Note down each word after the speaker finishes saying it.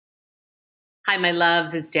Hi, my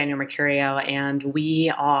loves. It's Danielle Mercurio, and we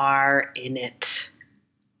are in it.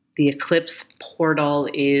 The eclipse portal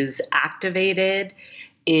is activated.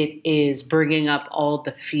 It is bringing up all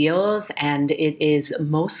the feels, and it is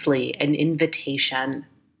mostly an invitation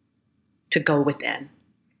to go within,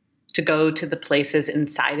 to go to the places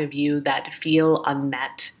inside of you that feel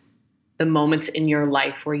unmet, the moments in your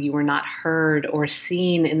life where you were not heard or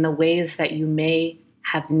seen in the ways that you may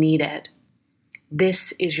have needed.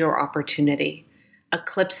 This is your opportunity.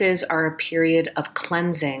 Eclipses are a period of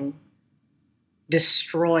cleansing,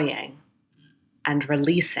 destroying, and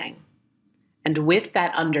releasing. And with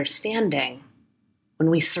that understanding, when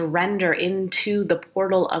we surrender into the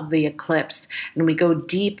portal of the eclipse and we go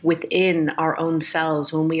deep within our own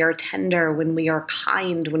selves, when we are tender, when we are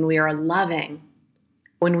kind, when we are loving,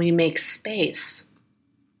 when we make space,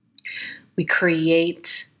 we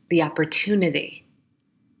create the opportunity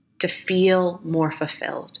to feel more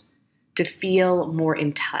fulfilled, to feel more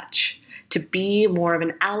in touch, to be more of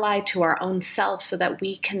an ally to our own self so that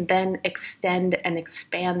we can then extend and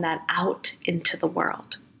expand that out into the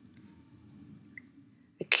world.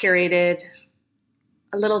 I curated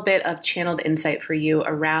a little bit of channeled insight for you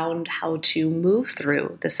around how to move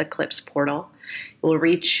through this eclipse portal. It will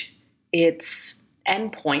reach its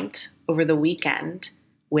endpoint over the weekend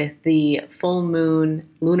with the full moon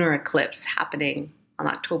lunar eclipse happening on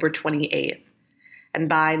October 28th. And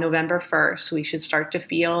by November 1st, we should start to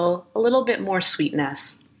feel a little bit more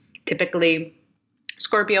sweetness. Typically,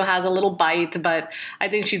 Scorpio has a little bite, but I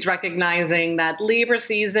think she's recognizing that Libra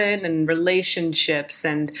season and relationships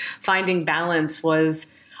and finding balance was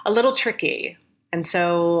a little tricky. And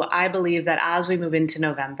so I believe that as we move into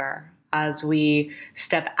November, as we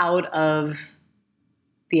step out of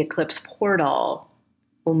the eclipse portal,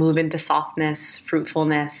 we'll move into softness,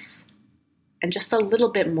 fruitfulness, and just a little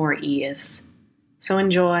bit more ease. So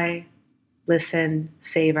enjoy, listen,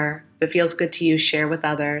 savor. If it feels good to you, share with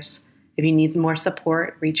others. If you need more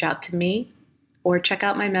support, reach out to me or check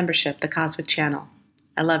out my membership, The Cosmic Channel.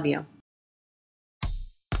 I love you.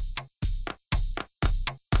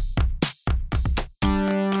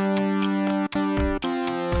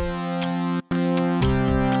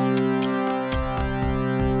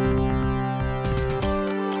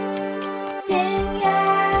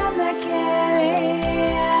 Danielle Mercurio.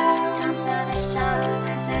 It's time for the show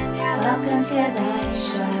with Danielle. Welcome to the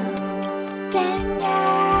show.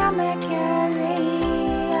 Danielle Mercurio.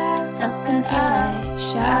 Welcome to the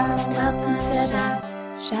show. Welcome to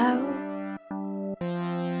the show.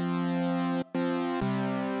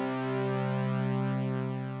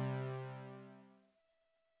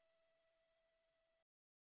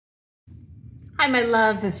 Hi, my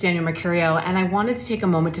loves. It's Danielle Mercurio, and I wanted to take a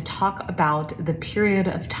moment to talk about the period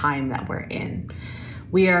of time that we're in.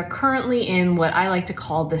 We are currently in what I like to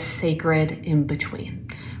call the sacred in-between.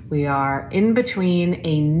 We are in between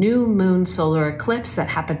a new moon solar eclipse that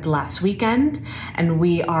happened last weekend, and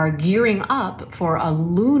we are gearing up for a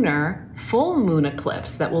lunar full moon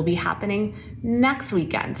eclipse that will be happening next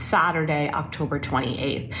weekend, Saturday, October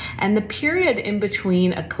 28th. And the period in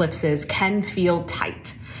between eclipses can feel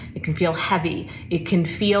tight. It can feel heavy. It can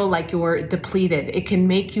feel like you're depleted. It can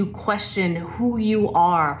make you question who you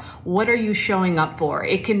are. What are you showing up for?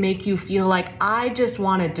 It can make you feel like, I just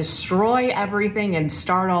want to destroy everything and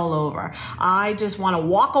start all over. I just want to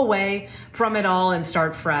walk away from it all and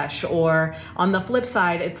start fresh. Or on the flip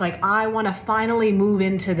side, it's like, I want to finally move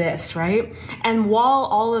into this, right? And while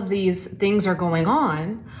all of these things are going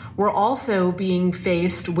on, we're also being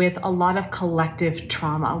faced with a lot of collective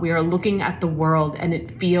trauma. We are looking at the world and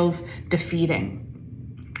it feels defeating.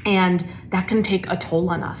 And that can take a toll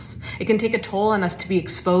on us. It can take a toll on us to be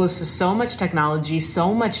exposed to so much technology,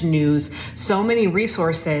 so much news, so many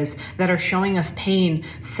resources that are showing us pain,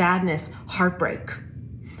 sadness, heartbreak.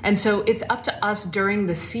 And so it's up to us during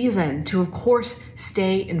the season to, of course,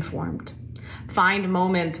 stay informed. Find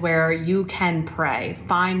moments where you can pray.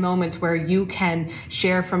 Find moments where you can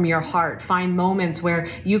share from your heart. Find moments where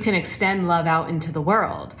you can extend love out into the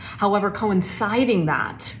world. However, coinciding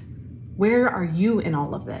that, where are you in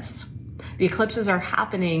all of this? The eclipses are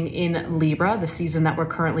happening in Libra, the season that we're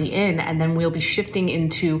currently in, and then we'll be shifting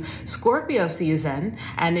into Scorpio season.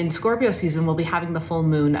 And in Scorpio season, we'll be having the full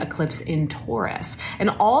moon eclipse in Taurus.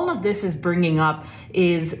 And all of this is bringing up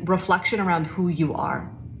is reflection around who you are.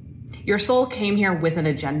 Your soul came here with an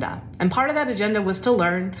agenda, and part of that agenda was to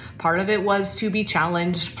learn. Part of it was to be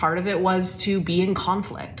challenged. Part of it was to be in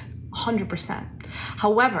conflict, 100%.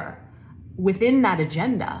 However, within that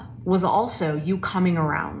agenda was also you coming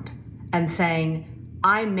around and saying,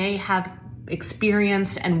 I may have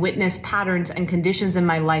experienced and witnessed patterns and conditions in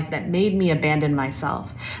my life that made me abandon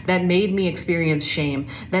myself, that made me experience shame,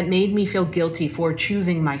 that made me feel guilty for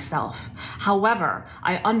choosing myself. However,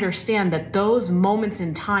 I understand that those moments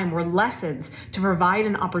in time were lessons to provide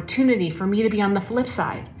an opportunity for me to be on the flip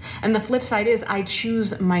side. And the flip side is I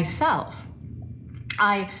choose myself.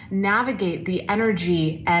 I navigate the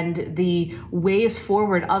energy and the ways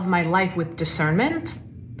forward of my life with discernment,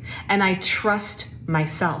 and I trust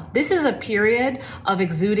myself. This is a period of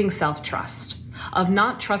exuding self-trust, of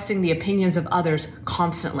not trusting the opinions of others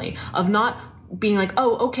constantly, of not being like,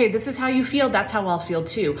 oh, okay, this is how you feel, that's how I'll feel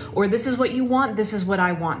too. Or this is what you want, this is what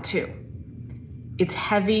I want too. It's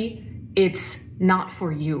heavy, it's not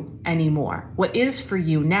for you anymore. What is for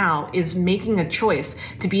you now is making a choice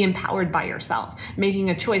to be empowered by yourself, making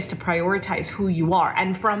a choice to prioritize who you are.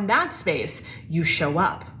 And from that space, you show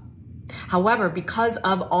up. However, because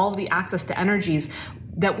of all the access to energies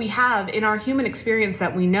that we have in our human experience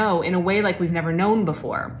that we know in a way like we've never known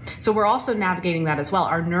before. So we're also navigating that as well.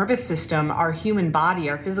 Our nervous system, our human body,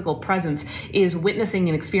 our physical presence is witnessing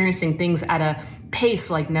and experiencing things at a pace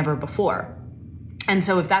like never before. And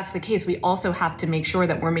so if that's the case, we also have to make sure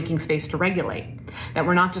that we're making space to regulate, that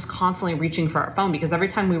we're not just constantly reaching for our phone, because every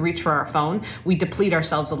time we reach for our phone, we deplete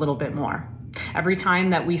ourselves a little bit more. Every time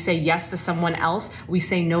that we say yes to someone else, we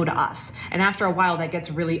say no to us. And after a while, that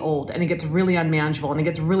gets really old and it gets really unmanageable and it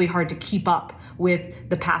gets really hard to keep up with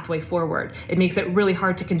the pathway forward. It makes it really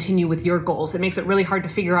hard to continue with your goals. It makes it really hard to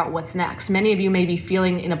figure out what's next. Many of you may be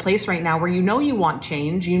feeling in a place right now where you know you want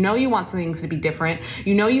change, you know you want things to be different,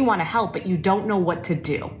 you know you want to help, but you don't know what to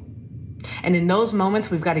do. And in those moments,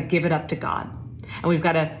 we've got to give it up to God. And we've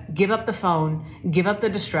got to give up the phone, give up the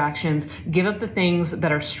distractions, give up the things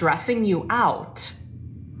that are stressing you out,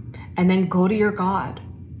 and then go to your God.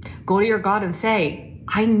 Go to your God and say,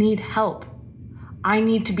 I need help. I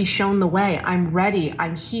need to be shown the way. I'm ready.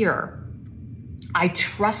 I'm here. I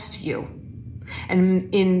trust you.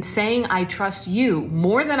 And in saying I trust you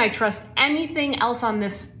more than I trust anything else on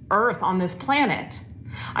this earth, on this planet,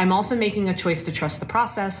 I'm also making a choice to trust the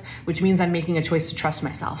process, which means I'm making a choice to trust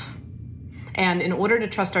myself. And in order to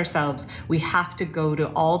trust ourselves, we have to go to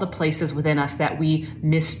all the places within us that we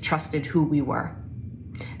mistrusted who we were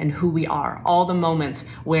and who we are. All the moments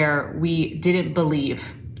where we didn't believe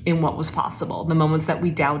in what was possible, the moments that we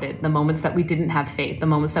doubted, the moments that we didn't have faith, the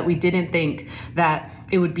moments that we didn't think that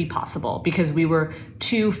it would be possible because we were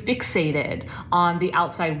too fixated on the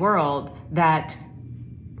outside world that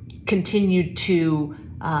continued to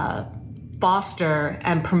foster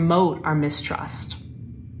and promote our mistrust.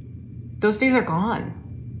 Those days are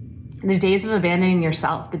gone. The days of abandoning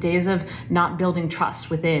yourself, the days of not building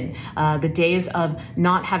trust within, the days of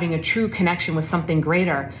not having a true connection with something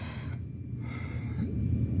greater,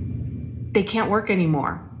 they can't work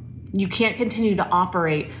anymore. You can't continue to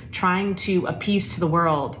operate trying to appease to the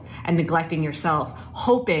world and neglecting yourself,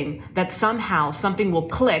 hoping that somehow something will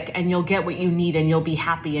click and you'll get what you need and you'll be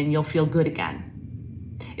happy and you'll feel good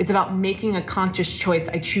again. It's about making a conscious choice.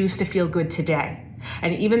 I choose to feel good today.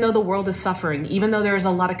 And even though the world is suffering, even though there is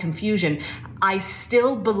a lot of confusion, I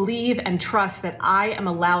still believe and trust that I am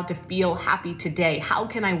allowed to feel happy today. How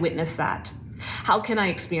can I witness that? How can I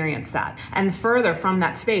experience that? And further from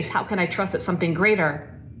that space, how can I trust that something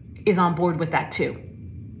greater is on board with that too?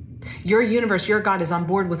 Your universe, your God is on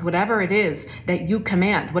board with whatever it is that you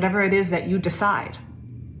command, whatever it is that you decide.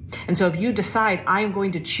 And so if you decide, I am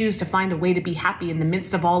going to choose to find a way to be happy in the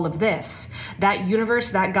midst of all of this, that universe,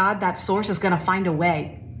 that God, that source is going to find a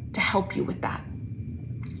way to help you with that.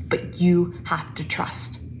 But you have to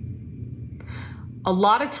trust. A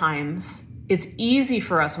lot of times, it's easy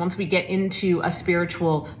for us once we get into a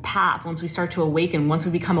spiritual path, once we start to awaken, once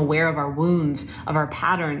we become aware of our wounds, of our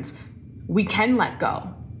patterns, we can let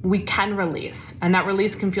go. We can release, and that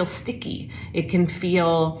release can feel sticky. It can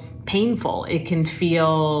feel painful. It can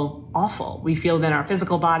feel awful. We feel it in our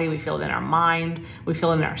physical body. We feel it in our mind. We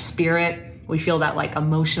feel it in our spirit. We feel that like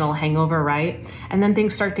emotional hangover, right? And then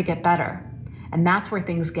things start to get better. And that's where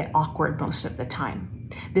things get awkward most of the time.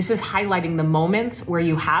 This is highlighting the moments where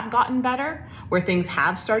you have gotten better, where things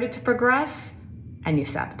have started to progress, and you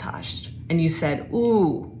sabotaged. And you said,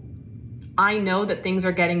 ooh, I know that things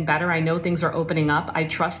are getting better. I know things are opening up. I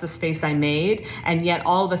trust the space I made. And yet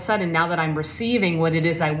all of a sudden, now that I'm receiving what it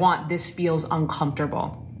is I want, this feels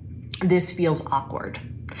uncomfortable. This feels awkward.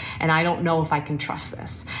 And I don't know if I can trust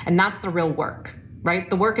this. And that's the real work. right?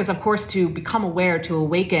 The work is, of course, to become aware, to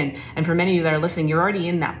awaken. And for many of you that are listening, you're already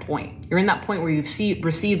in that point. You're in that point where you've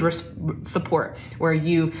received support, where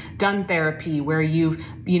you've done therapy, where you've,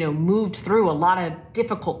 moved through a lot of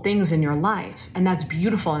difficult things in your life. And that's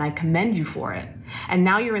beautiful. And I commend you for it. And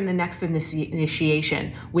now you're in the next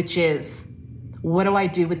initiation, which is, what do I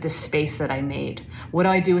do with this space that I made? What do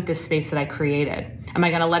I do with this space that I created? Am I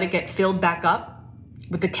going to let it get filled back up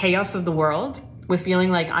with the chaos of the world? With feeling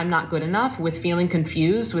like I'm not good enough, with feeling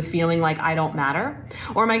confused, with feeling like I don't matter?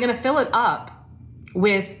 Or am I going to fill it up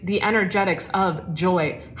with the energetics of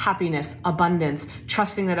joy, happiness, abundance,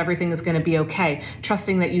 trusting that everything is going to be okay,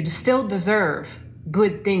 trusting that you still deserve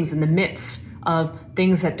good things in the midst of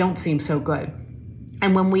things that don't seem so good?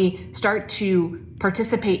 And when we start to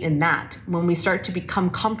participate in that, when we start to become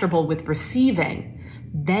comfortable with receiving,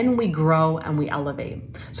 then we grow and we elevate.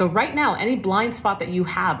 So right now, any blind spot that you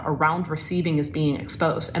have around receiving is being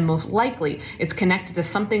exposed. And most likely it's connected to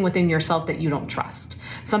something within yourself that you don't trust,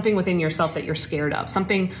 something within yourself that you're scared of,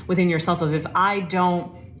 something within yourself of, if I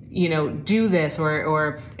don't, do this,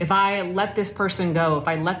 or if I let this person go, if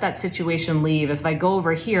I let that situation leave, if I go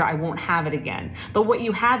over here, I won't have it again. But what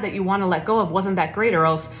you had that you want to let go of wasn't that great, or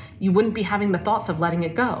else you wouldn't be having the thoughts of letting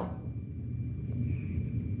it go.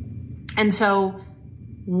 And so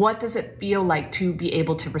what does it feel like to be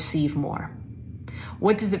able to receive more?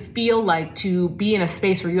 What does it feel like to be in a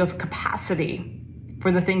space where you have capacity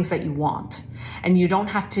for the things that you want and you don't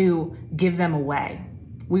have to give them away?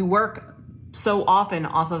 We work so often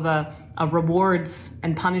off of a rewards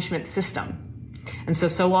and punishment system. And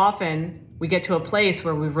so often we get to a place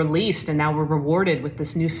where we've released and now we're rewarded with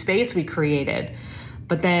this new space we created.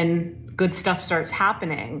 But then good stuff starts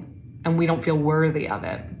happening and we don't feel worthy of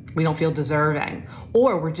it. We don't feel deserving,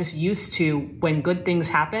 or we're just used to when good things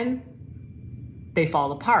happen, they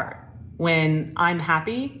fall apart. When I'm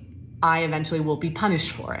happy, I eventually will be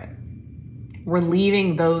punished for it. We're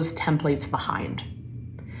leaving those templates behind.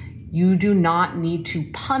 You do not need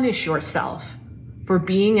to punish yourself for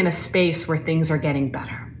being in a space where things are getting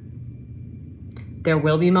better. There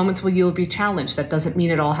will be moments where you'll be challenged. That doesn't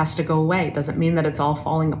mean it all has to go away. It doesn't mean that it's all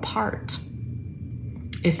falling apart.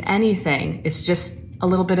 If anything, it's just a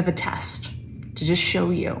little bit of a test to just show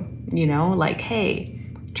you, like,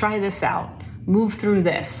 hey, try this out, move through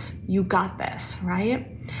this, you got this, right?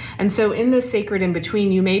 And so in this sacred in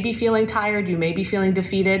between, you may be feeling tired, you may be feeling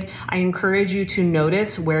defeated. I encourage you to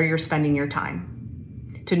notice where you're spending your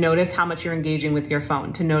time, to notice how much you're engaging with your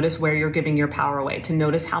phone, to notice where you're giving your power away, to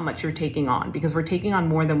notice how much you're taking on, because we're taking on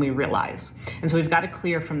more than we realize. And so we've got to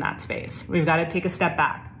clear from that space. We've got to take a step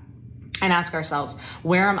back and ask ourselves,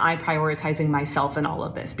 where am I prioritizing myself in all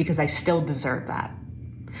of this? Because I still deserve that.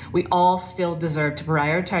 We all still deserve to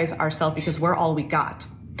prioritize ourselves because we're all we got.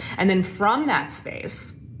 And then from that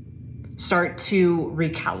space, start to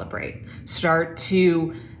recalibrate, start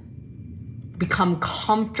to become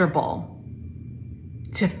comfortable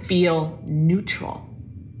to feel neutral.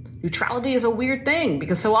 Neutrality is a weird thing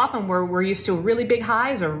because so often we're used to really big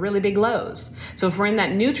highs or really big lows. So if we're in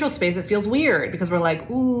that neutral space, it feels weird because we're like,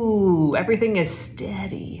 ooh, everything is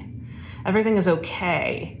steady. Everything is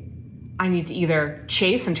okay. I need to either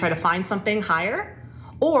chase and try to find something higher,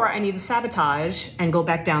 or I need to sabotage and go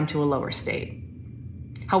back down to a lower state.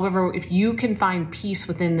 However, if you can find peace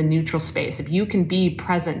within the neutral space, if you can be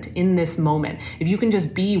present in this moment, if you can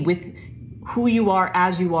just be with who you are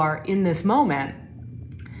as you are in this moment,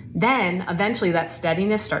 then eventually that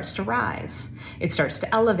steadiness starts to rise. It starts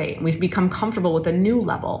to elevate and we become comfortable with a new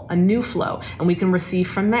level, a new flow, and we can receive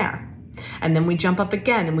from there. And then we jump up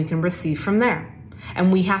again and we can receive from there.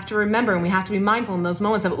 And we have to remember and we have to be mindful in those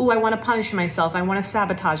moments of, ooh, I want to punish myself. I want to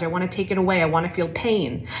sabotage. I want to take it away. I want to feel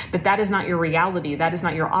pain. But that is not your reality. That is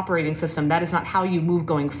not your operating system. That is not how you move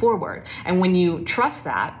going forward. And when you trust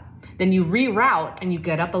that, then you reroute and you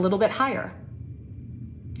get up a little bit higher.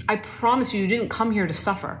 I promise you didn't come here to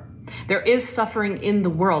suffer. There is suffering in the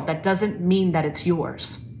world. That doesn't mean that it's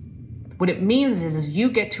yours. What it means is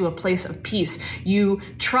you get to a place of peace. You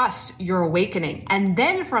trust your awakening. And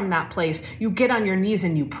then from that place, you get on your knees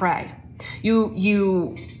and you pray.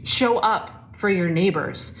 You show up for your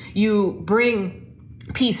neighbors. You bring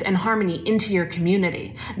peace and harmony into your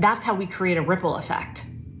community. That's how we create a ripple effect.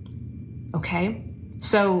 Okay?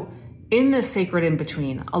 So in this sacred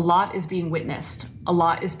in-between, a lot is being witnessed. A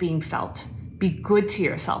lot is being felt. Be good to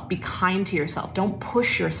yourself. Be kind to yourself. Don't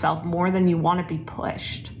push yourself more than you want to be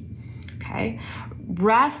pushed. Okay?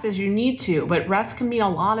 Rest as you need to, but rest can mean a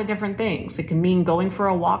lot of different things. It can mean going for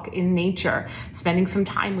a walk in nature, spending some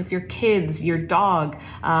time with your kids, your dog,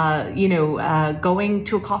 going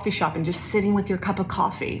to a coffee shop and just sitting with your cup of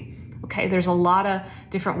coffee. Okay, there's a lot of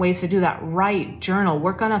different ways to do that. Write, journal,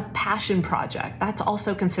 work on a passion project. That's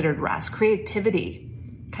also considered rest. Creativity.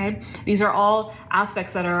 Okay, these are all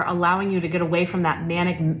aspects that are allowing you to get away from that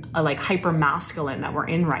manic, like hyper masculine that we're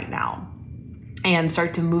in right now, and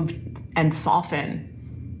start to move and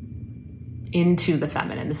soften into the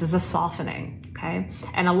feminine. This is a softening. Okay,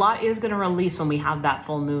 and a lot is going to release when we have that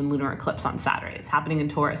full moon lunar eclipse on Saturday. It's happening in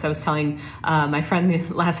Taurus. I was telling my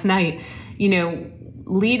friend last night, you know,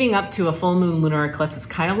 leading up to a full moon lunar eclipse, it's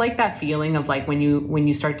kind of like that feeling of like when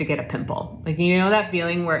you start to get a pimple, like, you know, that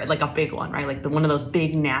feeling where like a big one, right? Like one of those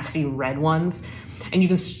big nasty red ones, and you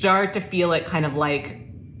can start to feel it kind of like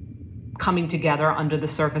coming together under the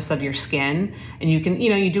surface of your skin. And you can, you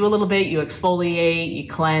know, you do a little bit, you exfoliate, you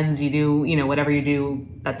cleanse, you do, you know, whatever you do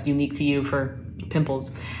that's unique to you for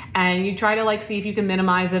pimples, and you try to like see if you can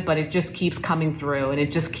minimize it, but it just keeps coming through, and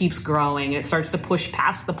it just keeps growing, and it starts to push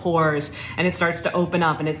past the pores, and it starts to open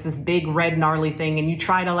up, and it's this big red gnarly thing, and you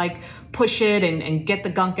try to like push it and get the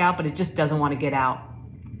gunk out, but it just doesn't want to get out.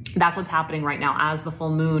 That's what's happening right now as the full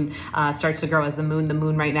moon starts to grow. As the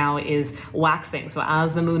moon right now is waxing. So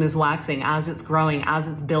as the moon is waxing, as it's growing, as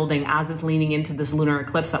it's building, as it's leaning into this lunar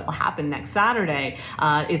eclipse that will happen next Saturday,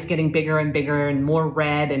 it's getting bigger and bigger and more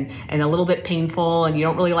red and a little bit painful, and you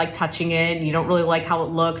don't really like touching it, and you don't really like how it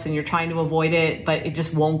looks, and you're trying to avoid it, but it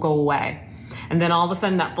just won't go away. And then all of a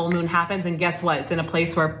sudden that full moon happens, and guess what? It's in a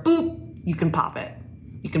place where, boop, you can pop it.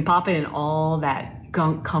 You can pop it, and all that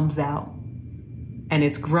gunk comes out. And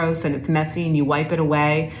it's gross and it's messy, and you wipe it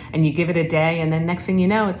away and you give it a day, and then next thing you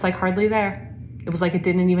know, it's like hardly there. It was like it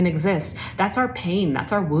didn't even exist. That's our pain.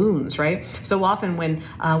 That's our wounds, right? So often when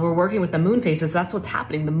we're working with the moon phases, that's what's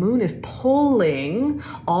happening. The moon is pulling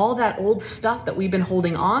all that old stuff that we've been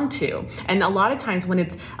holding on to. And a lot of times when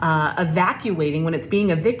it's evacuating, when it's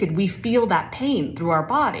being evicted, we feel that pain through our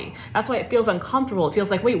body. That's why it feels uncomfortable. It feels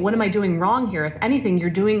like, wait, what am I doing wrong here? If anything, you're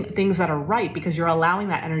doing things that are right, because you're allowing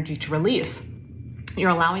that energy to release. You're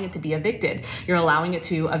allowing it to be evicted. You're allowing it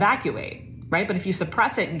to evacuate, right? But if you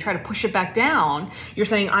suppress it and you try to push it back down, you're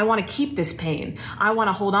saying, I want to keep this pain. I want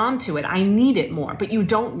to hold on to it. I need it more, but you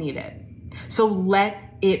don't need it. So let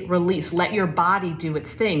it release. Let your body do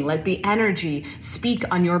its thing. Let the energy speak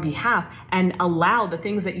on your behalf, and allow the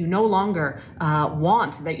things that you no longer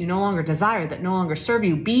want, that you no longer desire, that no longer serve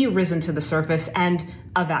you, be risen to the surface and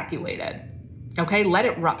evacuated. Okay? Let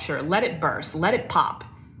it rupture. Let it burst. Let it pop.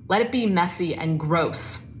 Let it be messy and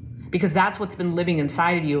gross, because that's what's been living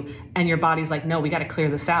inside of you, and your body's like, no, we got to clear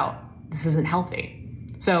this out. This isn't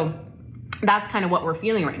healthy. So that's kind of what we're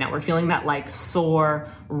feeling right now. We're feeling that like sore,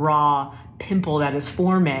 raw pimple that is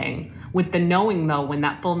forming, with the knowing though, when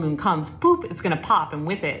that full moon comes, boop, it's going to pop. And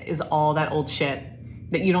with it is all that old shit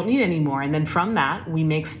that you don't need anymore. And then from that, we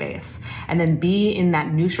make space, and then be in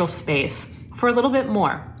that neutral space for a little bit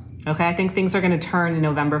more. Okay, I think things are going to turn in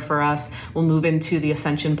November for us. We'll move into the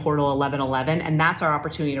Ascension Portal 1111, and that's our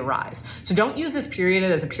opportunity to rise. So don't use this period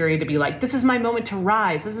as a period to be like, this is my moment to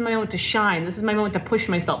rise. This is my moment to shine. This is my moment to push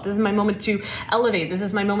myself. This is my moment to elevate. This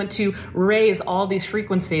is my moment to raise all these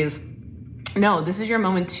frequencies. No, this is your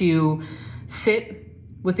moment to sit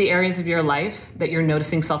with the areas of your life that you're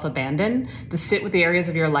noticing self-abandon, to sit with the areas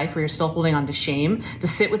of your life where you're still holding on to shame, to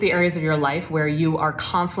sit with the areas of your life where you are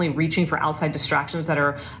constantly reaching for outside distractions that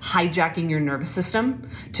are hijacking your nervous system,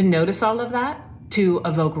 to notice all of that, to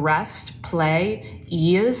evoke rest, play,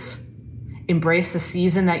 ease, embrace the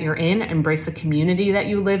season that you're in, embrace the community that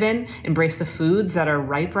you live in, embrace the foods that are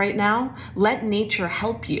ripe right now. Let nature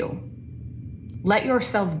help you. Let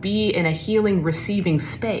yourself be in a healing, receiving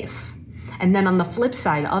space. And then on the flip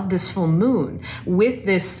side of this full moon, with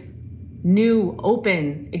this new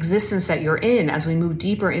open existence that you're in as we move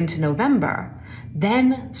deeper into November,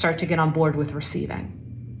 then start to get on board with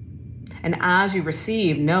receiving. And as you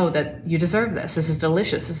receive, know that you deserve this. This is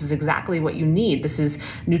delicious. This is exactly what you need. This is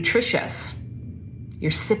nutritious. You're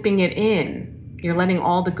sipping it in. You're letting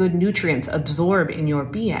all the good nutrients absorb in your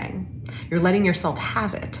being. You're letting yourself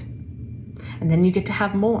have it. And then you get to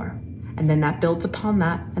have more. And then that builds upon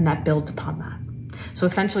that, and that builds upon that. So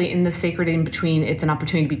essentially in the sacred in between, it's an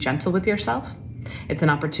opportunity to be gentle with yourself. It's an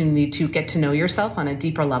opportunity to get to know yourself on a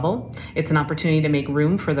deeper level. It's an opportunity to make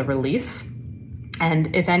room for the release.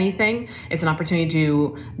 And if anything, it's an opportunity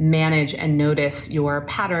to manage and notice your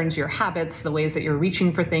patterns, your habits, the ways that you're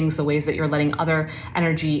reaching for things, the ways that you're letting other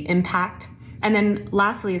energy impact. And then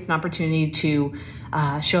lastly, it's an opportunity to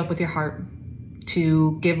show up with your heart,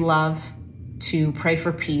 to give love, to pray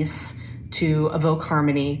for peace, to evoke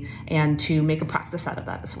harmony, and to make a practice out of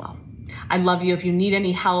that as well. I love you. If you need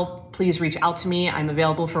any help please reach out to me. I'm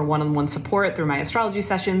available for one-on-one support through my astrology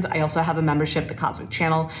sessions. I also have a membership, the Cosmic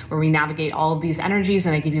Channel, where we navigate all of these energies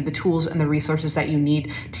and I give you the tools and the resources that you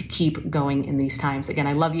need to keep going in these times. Again,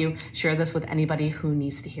 I love you. Share this with anybody who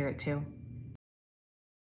needs to hear it too.